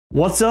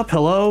What's up,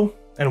 hello,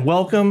 and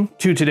welcome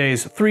to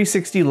today's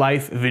 360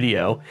 Life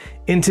video.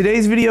 In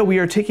today's video, we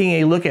are taking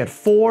a look at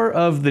 4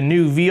 of the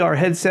new VR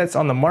headsets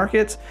on the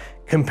market,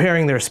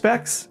 comparing their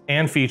specs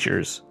and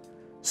features.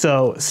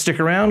 So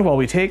stick around while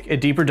we take a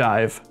deeper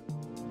dive.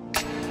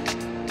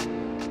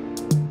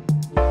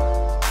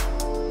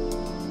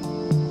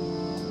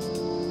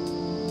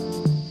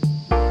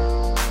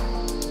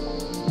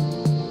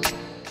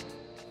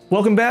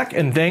 Welcome back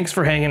and thanks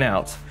for hanging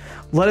out.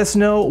 Let us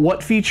know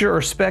what feature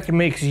or spec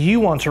makes you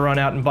want to run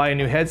out and buy a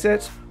new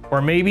headset,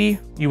 or maybe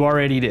you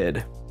already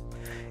did.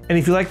 And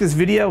if you like this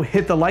video,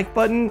 hit the like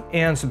button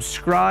and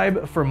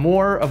subscribe for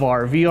more of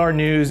our VR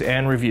news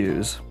and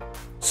reviews.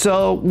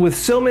 So with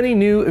so many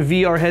new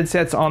VR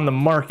headsets on the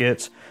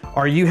market,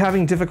 are you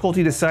having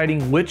difficulty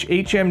deciding which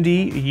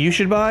HMD you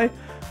should buy?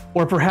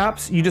 Or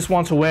perhaps you just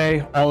want to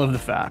weigh all of the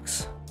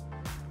facts?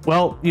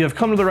 Well, you have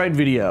come to the right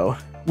video.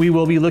 We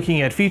will be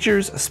looking at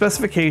features,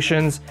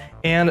 specifications,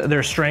 and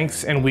their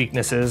strengths and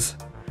weaknesses.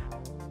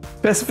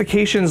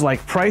 Specifications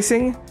like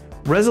pricing,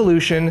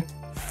 resolution,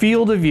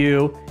 field of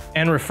view,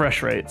 and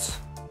refresh rates.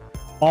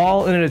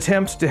 All in an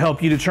attempt to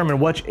help you determine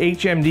which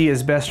HMD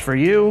is best for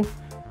you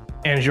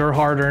and your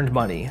hard-earned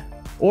money.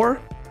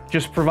 Or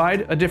just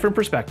provide a different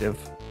perspective.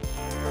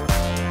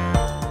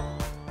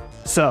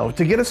 So,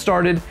 to get us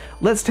started,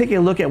 let's take a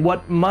look at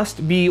what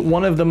must be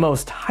one of the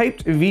most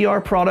hyped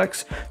VR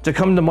products to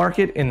come to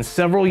market in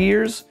several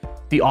years,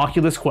 the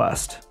Oculus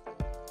Quest.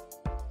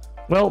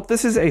 Well,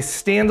 this is a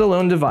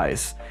standalone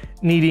device,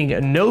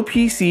 needing no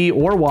PC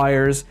or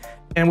wires,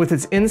 and with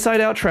its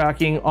inside-out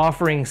tracking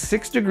offering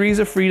 6 degrees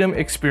of freedom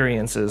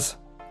experiences.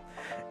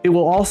 It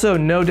will also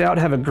no doubt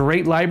have a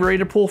great library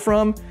to pull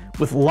from,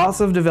 with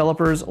lots of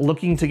developers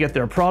looking to get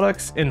their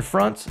products in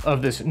front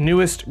of this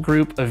newest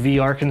group of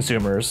VR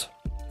consumers.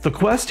 The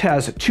Quest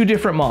has 2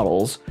 different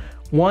models,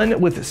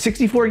 one with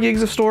 64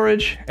 gigs of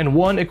storage and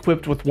one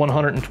equipped with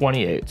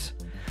 128.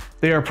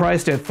 They are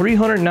priced at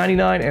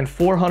 $399 and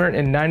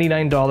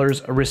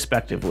 $499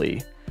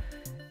 respectively.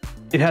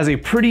 It has a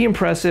pretty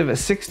impressive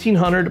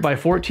 1600 by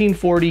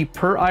 1440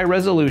 per eye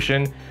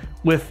resolution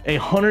with a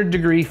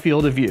 100-degree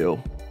field of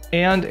view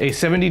and a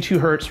 72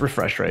 Hz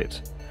refresh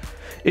rate.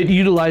 It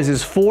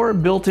utilizes 4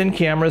 built-in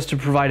cameras to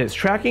provide its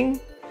tracking.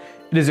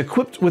 It is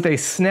equipped with a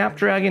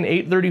Snapdragon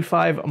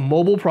 835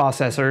 mobile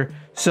processor,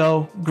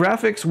 so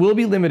graphics will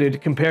be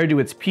limited compared to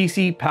its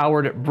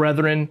PC-powered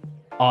brethren,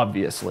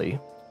 obviously.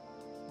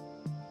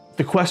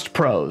 The Quest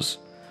Pros.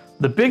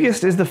 The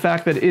biggest is the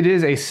fact that it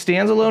is a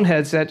standalone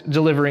headset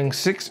delivering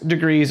 6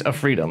 degrees of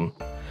freedom.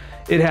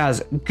 It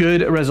has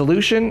good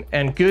resolution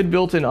and good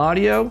built-in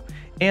audio,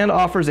 and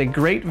offers a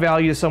great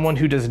value to someone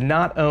who does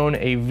not own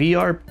a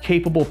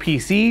VR-capable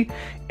PC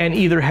and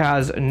either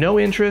has no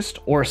interest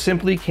or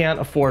simply can't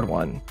afford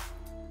one.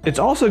 It's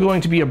also going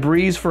to be a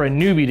breeze for a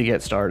newbie to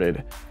get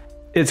started.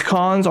 Its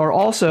cons are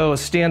also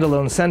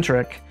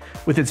standalone-centric,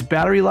 with its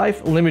battery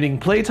life limiting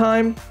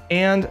playtime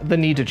and the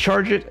need to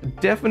charge it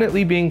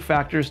definitely being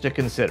factors to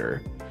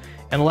consider.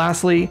 And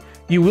lastly,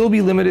 you will be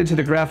limited to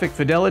the graphic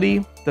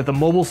fidelity that the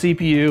mobile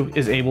CPU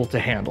is able to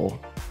handle.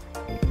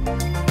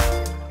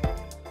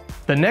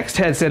 The next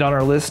headset on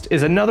our list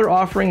is another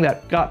offering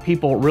that got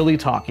people really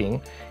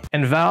talking,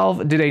 and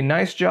Valve did a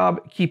nice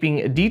job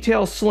keeping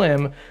details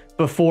slim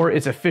before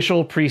its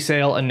official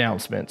pre-sale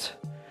announcement.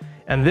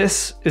 And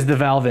this is the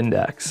Valve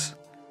Index.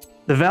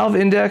 The Valve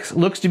Index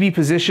looks to be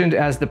positioned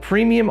as the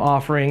premium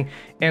offering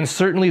and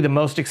certainly the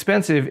most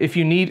expensive if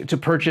you need to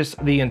purchase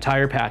the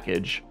entire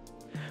package.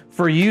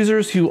 For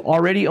users who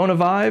already own a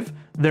Vive,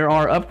 there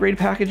are upgrade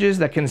packages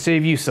that can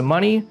save you some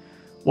money.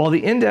 While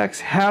the Index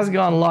has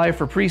gone live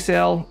for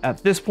pre-sale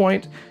at this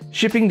point,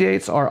 shipping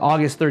dates are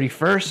August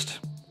 31st,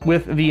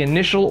 with the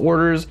initial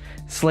orders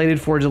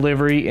slated for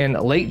delivery in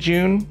late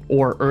June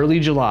or early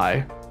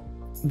July.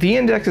 The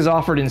Index is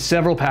offered in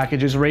several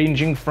packages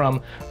ranging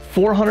from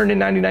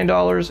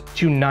 $499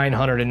 to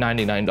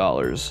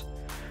 $999.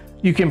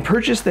 You can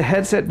purchase the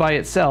headset by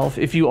itself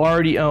if you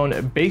already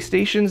own base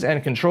stations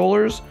and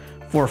controllers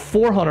for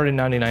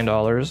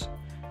 $499.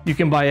 You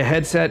can buy a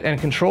headset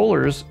and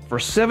controllers for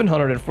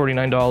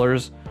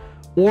 $749,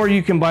 or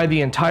you can buy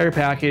the entire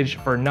package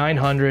for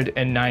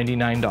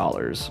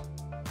 $999.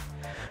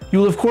 You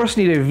will of course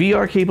need a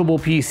VR-capable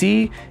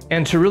PC,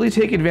 and to really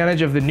take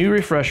advantage of the new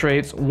refresh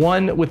rates,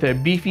 one with a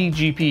beefy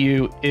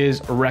GPU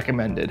is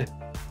recommended.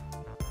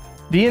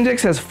 The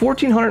Index has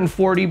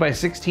 1440 by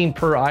 16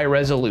 per eye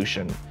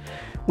resolution,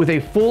 with a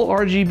full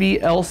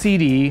RGB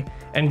LCD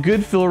and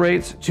good fill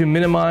rates to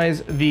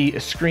minimize the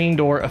screen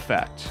door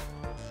effect.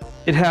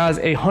 It has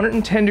a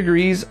 110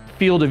 degrees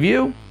field of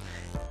view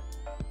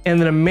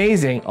and an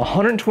amazing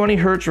 120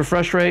 Hz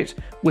refresh rate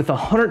with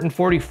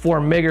 144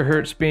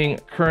 MHz being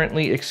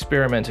currently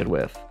experimented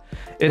with.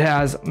 It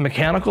has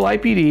mechanical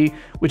IPD,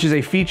 which is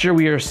a feature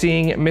we are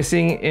seeing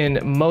missing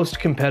in most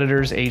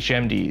competitors'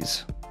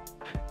 HMDs.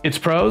 Its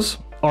pros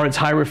are its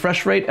high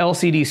refresh rate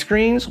LCD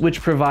screens,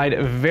 which provide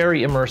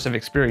very immersive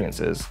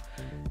experiences.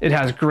 It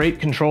has great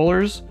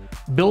controllers,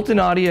 built-in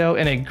audio,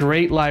 and a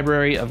great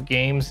library of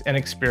games and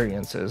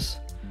experiences.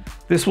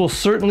 This will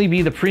certainly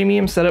be the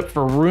premium setup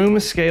for room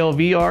scale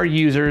VR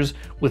users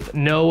with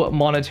no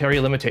monetary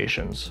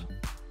limitations.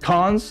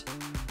 Cons?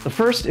 The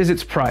first is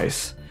its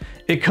price.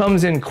 It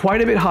comes in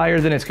quite a bit higher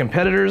than its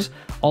competitors,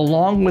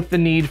 along with the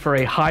need for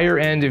a higher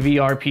end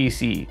VR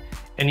PC.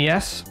 And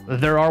yes,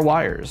 there are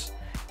wires.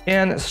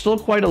 And still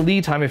quite a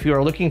lead time if you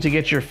are looking to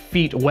get your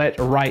feet wet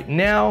right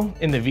now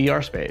in the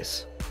VR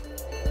space.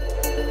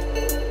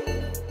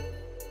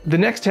 The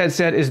next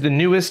headset is the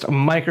newest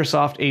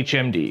Microsoft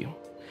HMD,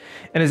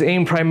 and is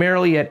aimed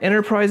primarily at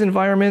enterprise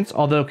environments,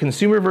 although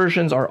consumer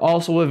versions are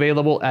also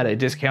available at a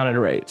discounted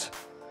rate.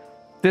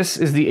 This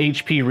is the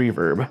HP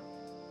Reverb.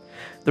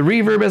 The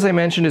Reverb, as I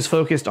mentioned, is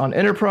focused on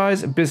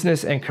enterprise,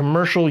 business, and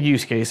commercial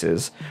use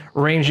cases,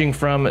 ranging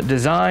from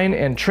design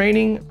and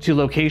training to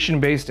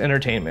location-based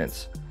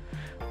entertainments.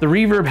 The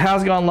Reverb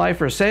has gone live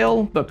for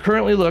sale, but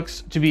currently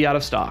looks to be out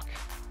of stock.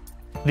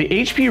 The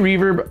HP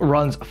Reverb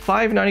runs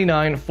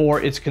 $599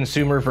 for its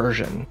consumer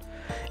version,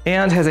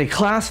 and has a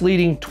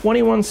class-leading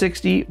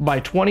 2160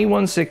 by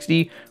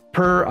 2160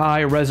 per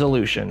eye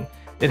resolution.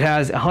 It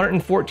has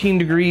 114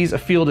 degrees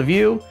of field of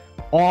view,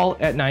 all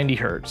at 90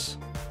 Hz.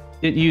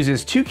 It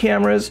uses 2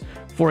 cameras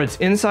for its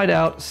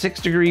inside-out 6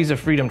 degrees of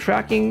freedom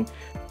tracking.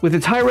 With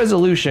its high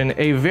resolution,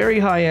 a very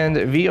high-end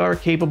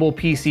VR-capable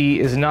PC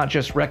is not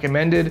just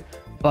recommended,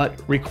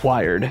 but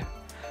required.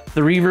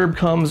 The Reverb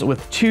comes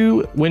with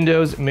 2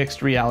 Windows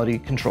mixed reality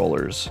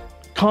controllers.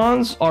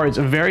 Cons are its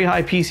very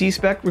high PC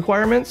spec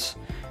requirements.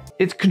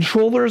 Its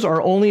controllers are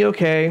only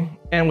okay,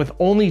 and with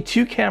only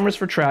 2 cameras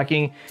for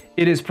tracking,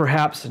 it is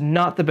perhaps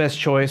not the best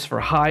choice for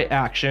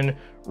high-action,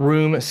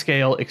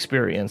 room-scale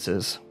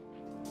experiences.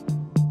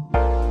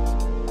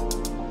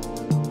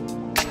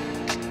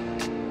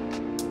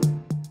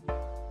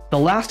 The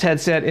last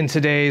headset in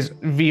today's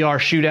VR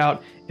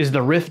shootout is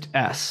the Rift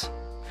S.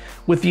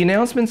 With the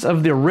announcements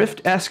of the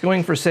Rift S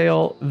going for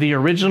sale, the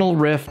original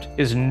Rift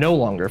is no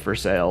longer for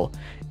sale,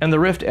 and the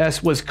Rift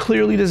S was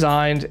clearly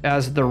designed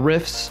as the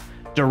Rift's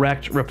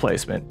direct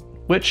replacement,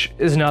 which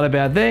is not a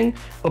bad thing,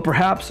 but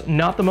perhaps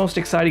not the most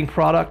exciting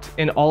product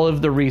in all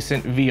of the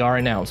recent VR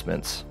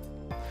announcements.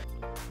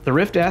 The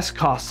Rift S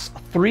costs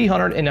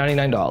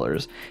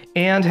 $399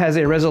 and has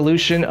a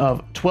resolution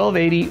of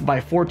 1280 by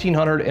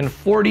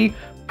 1440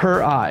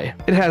 per eye.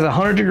 It has a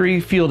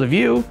 100-degree field of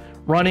view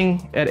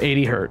running at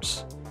 80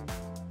 Hz.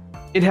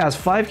 It has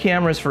 5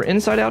 cameras for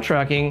inside-out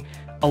tracking,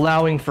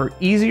 allowing for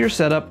easier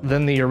setup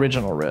than the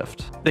original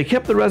Rift. They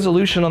kept the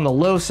resolution on the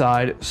low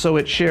side, so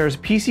it shares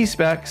PC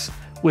specs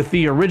with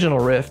the original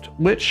Rift,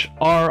 which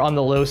are on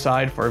the low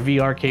side for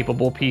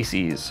VR-capable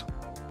PCs.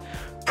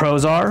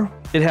 Pros are,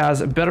 it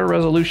has better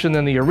resolution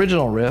than the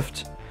original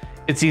Rift,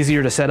 it's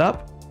easier to set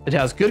up, it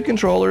has good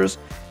controllers,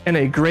 and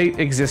a great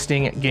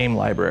existing game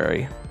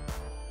library.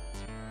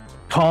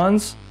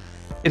 Cons,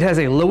 it has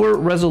a lower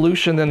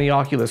resolution than the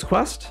Oculus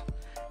Quest,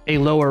 a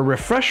lower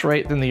refresh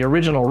rate than the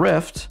original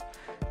Rift.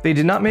 They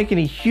did not make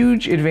any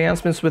huge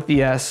advancements with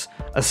the S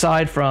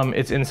aside from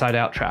its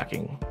inside-out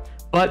tracking,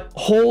 but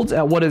holds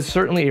at what is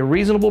certainly a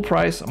reasonable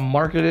price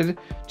marketed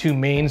to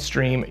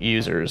mainstream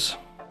users.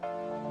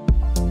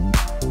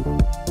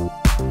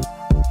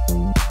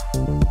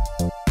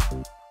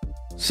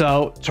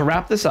 So to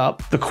wrap this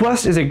up, the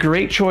Quest is a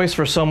great choice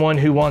for someone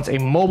who wants a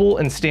mobile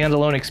and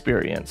standalone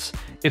experience.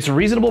 Its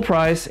reasonable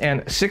price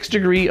and 6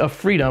 degrees of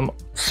freedom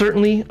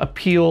certainly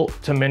appeal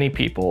to many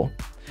people,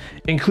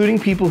 including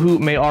people who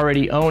may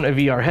already own a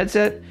VR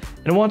headset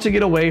and want to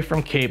get away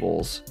from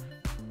cables.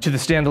 To the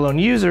standalone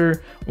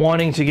user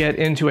wanting to get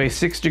into a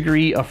 6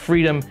 degrees of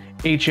freedom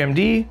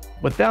HMD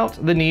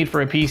without the need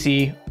for a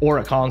PC or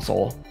a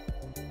console.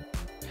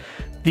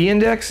 The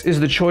Index is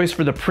the choice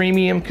for the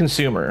premium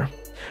consumer,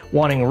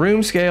 wanting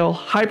room scale,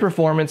 high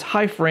performance,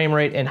 high frame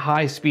rate, and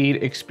high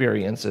speed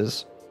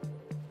experiences.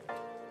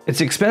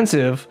 It's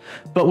expensive,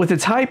 but with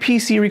its high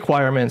PC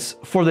requirements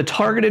for the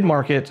targeted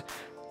market,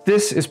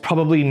 this is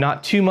probably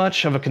not too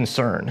much of a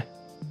concern.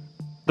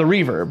 The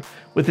Reverb,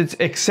 with its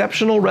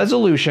exceptional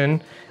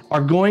resolution,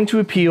 are going to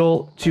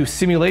appeal to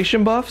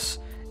simulation buffs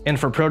and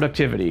for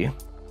productivity.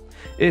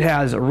 It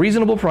has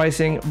reasonable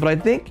pricing, but I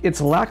think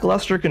its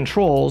lackluster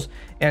controls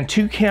and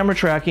 2 camera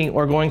tracking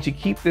are going to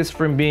keep this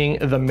from being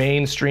the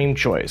mainstream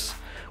choice,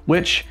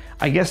 which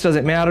I guess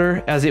doesn't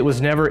matter as it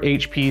was never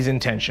HP's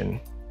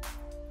intention.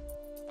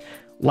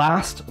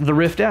 Last, the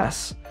Rift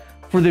S.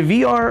 For the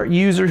VR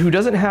user who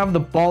doesn't have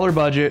the baller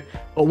budget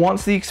but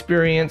wants the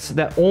experience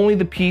that only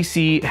the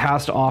PC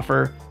has to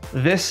offer,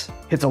 this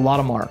hits a lot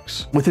of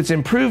marks. With its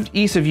improved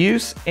ease of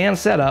use and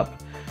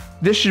setup,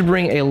 this should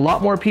bring a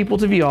lot more people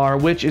to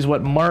VR, which is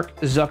what Mark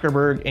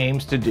Zuckerberg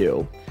aims to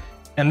do.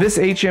 And this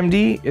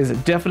HMD is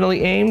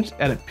definitely aimed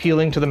at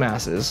appealing to the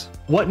masses.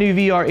 What new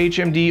VR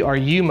HMD are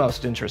you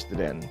most interested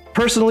in?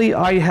 Personally,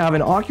 I have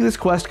an Oculus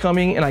Quest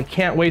coming and I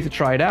can't wait to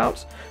try it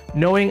out,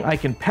 knowing I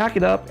can pack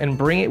it up and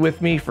bring it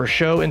with me for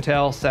show and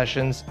tell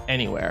sessions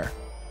anywhere.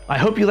 I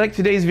hope you liked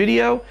today's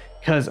video,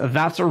 because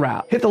that's a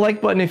wrap. Hit the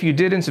like button if you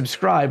did and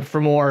subscribe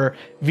for more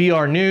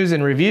VR news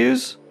and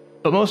reviews.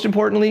 But most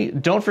importantly,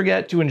 don't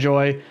forget to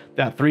enjoy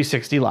that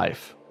 360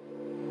 life.